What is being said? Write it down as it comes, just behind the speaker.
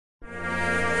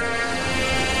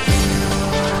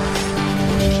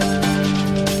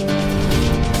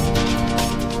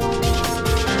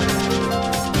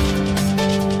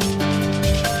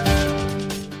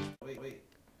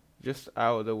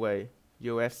out of the way,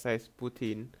 U.S. says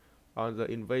Putin on the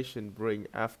invasion brink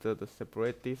after the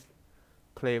separatists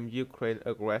claim Ukraine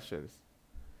aggressions.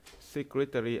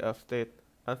 Secretary of State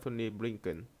Anthony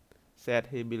Blinken said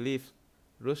he believes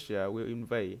Russia will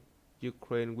invade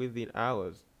Ukraine within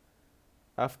hours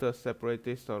after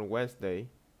separatists on Wednesday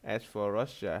asked for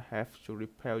Russia have to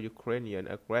repel Ukrainian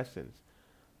aggressions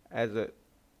as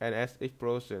an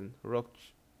explosion rocked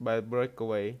by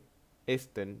breakaway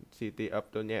eastern city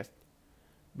of Donetsk.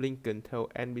 Blinken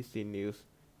told NBC News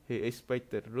he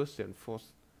expected Russian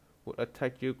forces would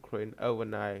attack Ukraine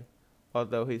overnight,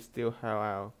 although he still held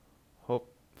out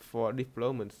hope for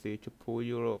diplomacy to pull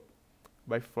Europe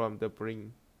back from the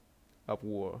brink of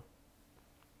war.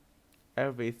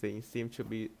 Everything seemed to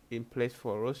be in place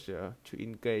for Russia to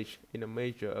engage in a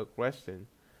major aggression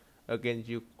against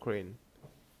Ukraine,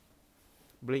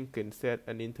 Blinken said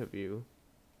in an interview,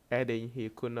 adding he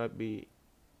could not be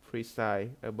precise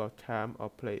about time or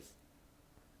place.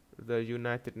 The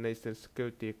United Nations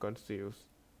Security Council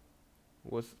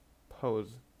was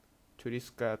posed to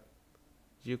discuss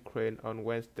Ukraine on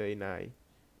Wednesday night,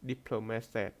 diplomats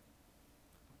said.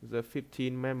 The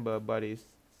 15-member body's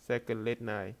second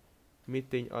late-night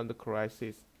meeting on the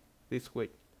crisis this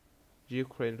week,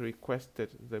 Ukraine requested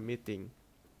the meeting,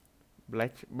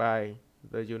 backed by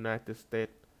the United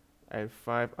States and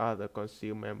 5 other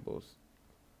council members,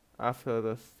 after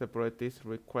the separatist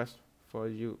request for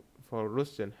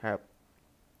Russian help.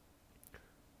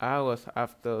 Hours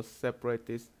after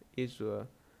separatists issued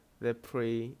the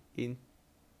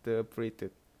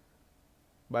pre-interpreted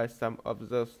by some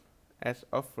observers as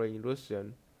offering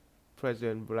Russian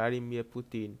President Vladimir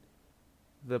Putin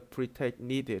the pretext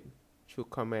needed to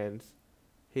commence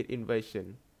his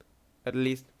invasion. At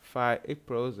least 5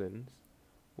 explosions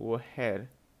were heard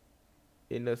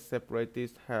in the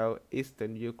separatist-held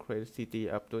eastern Ukraine city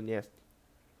of Donetsk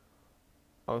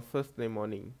on Thursday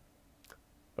morning.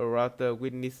 A Reuters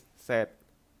witness said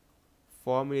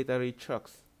 4 military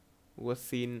trucks were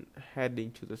seen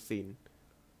heading to the scene,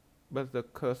 but the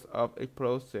cause of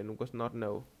explosion was not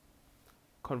known.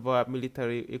 Convoy of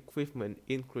military equipment,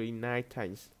 including 9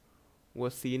 tanks,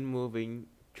 was seen moving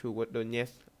toward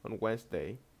Donetsk on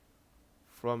Wednesday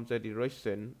from the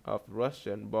direction of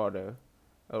Russian border,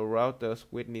 a Reuters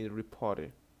witness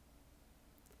reported.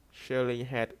 Shelling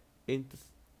had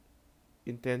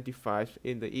intensified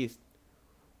in the east,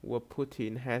 where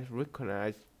Putin has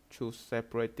recognized 2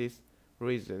 separatist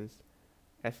regions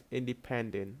as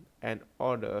independent and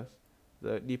orders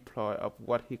the deploy of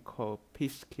what he called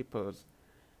peacekeepers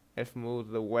as moves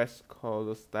the West called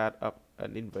the start of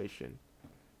an invasion.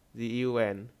 The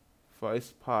UN, for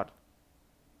its part,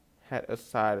 had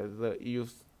assigned the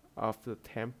use of the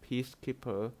term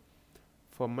peacekeeper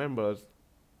for members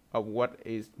of what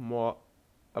is more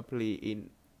aptly in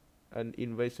an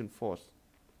invasion force.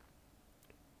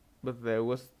 But there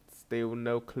was still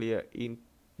no clear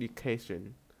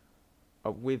indication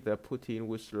of whether Putin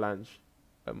would launch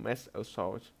a mass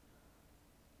assault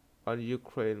on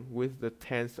Ukraine with the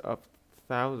tens of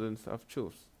thousands of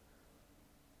troops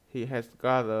he has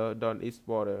gathered on its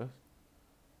borders.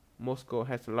 Moscow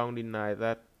has long denied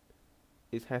that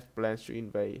it has plans to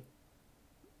invade.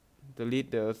 The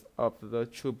leaders of the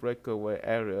 2 breakaway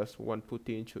areas want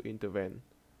Putin to intervene.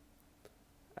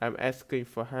 I'm asking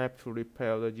for help to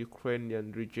repel the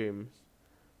Ukrainian regime's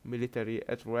military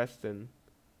aggression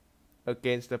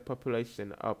against the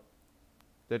population of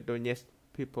the Donetsk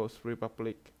People's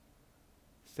Republic,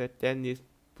 said Denis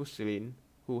Pushilin,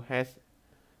 who has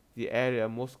the area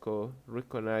Moscow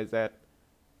recognized as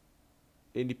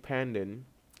independent,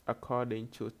 according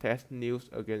to TASS news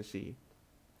agency.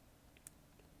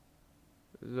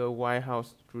 The White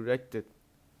House directed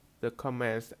the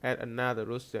comments at another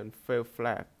Russian failed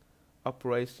flag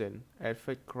operation at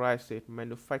fake crisis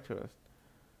manufacturers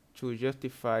to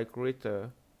justify greater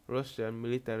Russian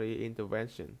military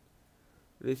intervention.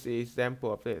 This is an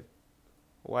example of it.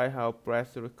 White House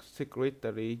Press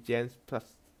Secretary James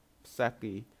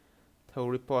Psaki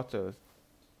told reporters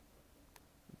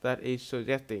that is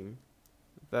suggesting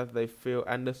that they feel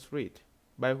under threat.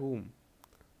 By whom?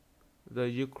 The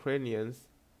Ukrainians.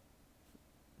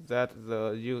 That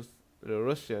the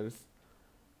Russians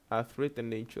are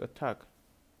threatening to attack.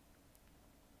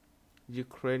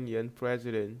 Ukrainian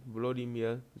President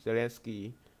Volodymyr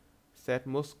Zelensky said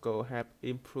Moscow had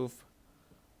improved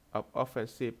of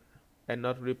offensive and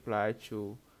not replied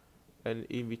to an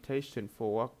invitation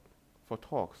for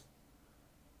talks.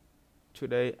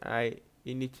 Today I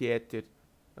initiated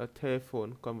a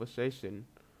telephone conversation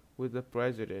with the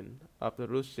President of the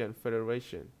Russian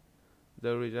Federation.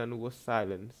 The reason was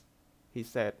silence, he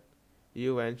said.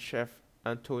 UN Chief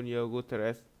Antonio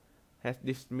Guterres has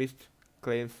dismissed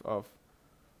claims of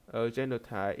a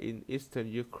genocide in eastern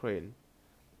Ukraine.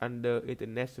 Under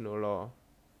international law,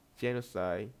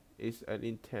 genocide is an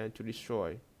intent to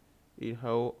destroy, in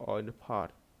whole or in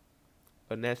part,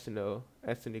 a national,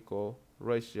 ethnic,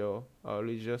 racial, or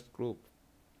religious group.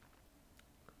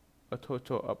 A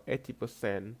total of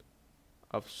 80%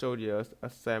 of soldiers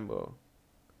assembled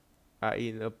are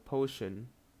in a position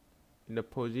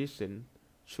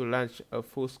to launch a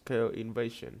full-scale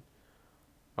invasion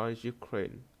on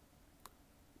Ukraine,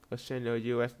 a senior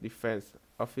U.S. defense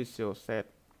official said.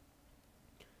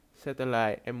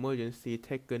 Satellite emergency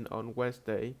taken on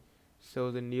Wednesday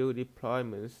show the new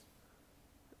deployments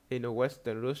in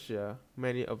western Russia,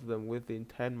 many of them within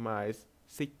 10 miles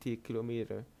 60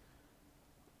 kilometers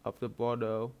of the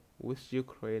border with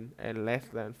Ukraine and less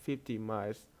than 50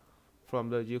 miles from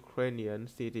the Ukrainian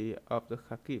city of the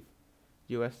Kharkiv,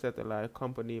 U.S. satellite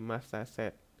company Masa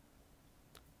said.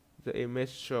 The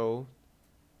image showed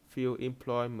field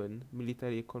employment,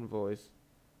 military convoys,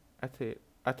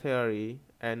 artillery,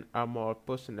 and armored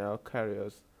personnel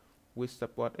carriers with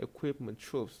support equipment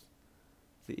troops.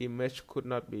 The image could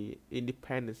not be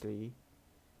independently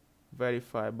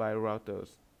verified by Reuters.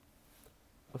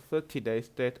 A 30-day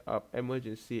state of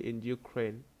emergency in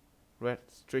Ukraine,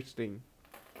 restricting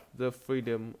the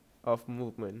freedom of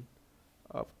movement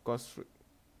of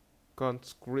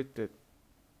conscripted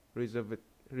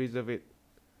reservists,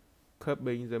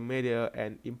 curbing the media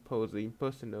and imposing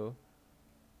personal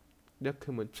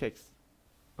document checks,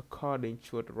 according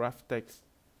to a draft text,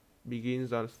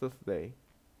 begins on Thursday.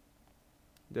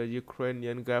 The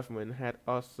Ukrainian government had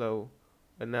also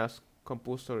announced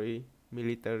compulsory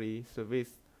military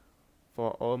service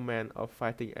for all men of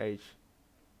fighting age,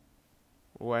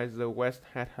 while the West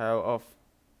had held off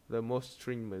the most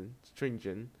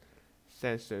stringent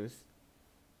sanctions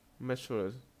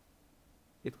measures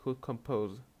it could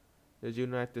compose. The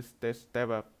United States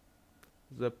stepped up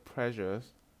the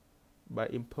pressures by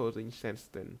imposing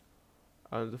sanctions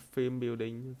on the firm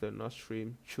building the Nord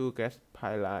Stream 2 gas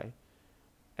pipeline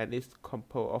and its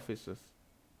compound offices.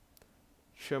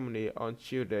 Germany on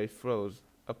Tuesday froze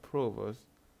approvals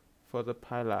for the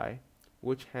pipeline,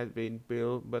 which had been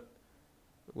built but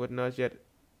was not yet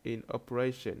in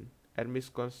operation,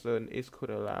 amidst concern it could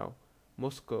allow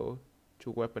Moscow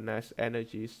to weaponize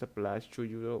energy supplies to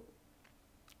Europe.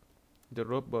 The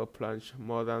ruble plunged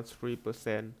more than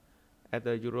 3% as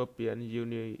the European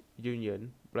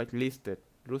Union blacklisted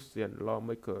Russian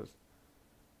lawmakers,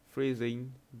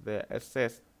 freezing their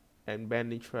assets and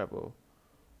banning travel.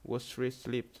 Wall Street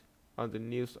slipped on the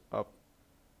news of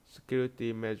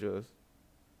security measures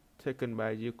taken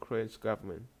by Ukraine's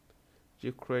government.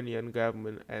 Ukrainian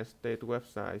government and state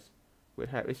websites will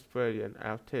have experienced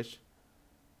outage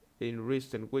in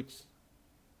recent weeks,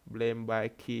 blamed by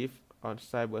Kyiv on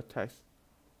cyber attacks.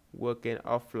 Working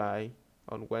offline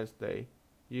on Wednesday,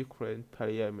 Ukraine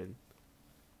Parliament,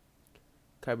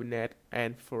 Cabinet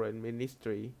and Foreign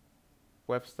Ministry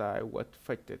website was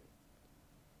affected.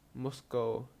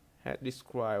 Moscow had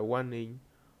described warning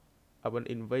of an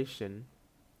invasion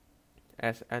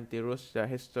as anti-Russia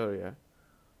hysteria.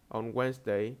 On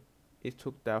Wednesday, it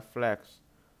took down flags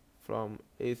from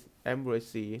its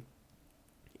embassy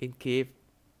in Kyiv,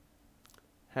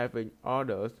 having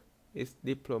ordered its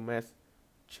diplomats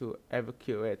to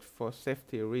evacuate for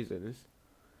safety reasons.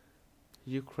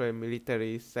 Ukraine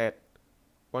military said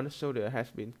one soldier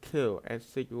has been killed and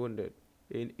 6 wounded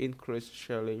in increased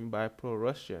shelling by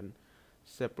pro-Russian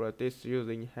separatists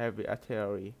using heavy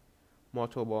artillery,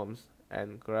 mortar bombs,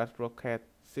 and glass rocket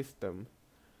systems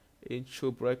in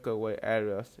 2 breakaway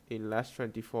areas in last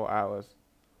 24 hours.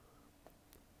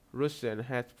 Russia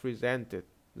has presented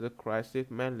the crisis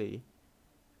mainly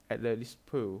as a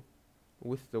dispute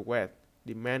with the West,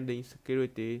 demanding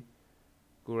security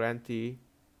guarantee,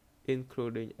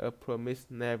 including a promise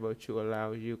never to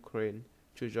allow Ukraine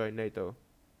to join NATO.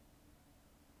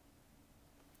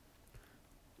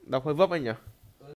 Đọc hơi vấp anh nhỉ?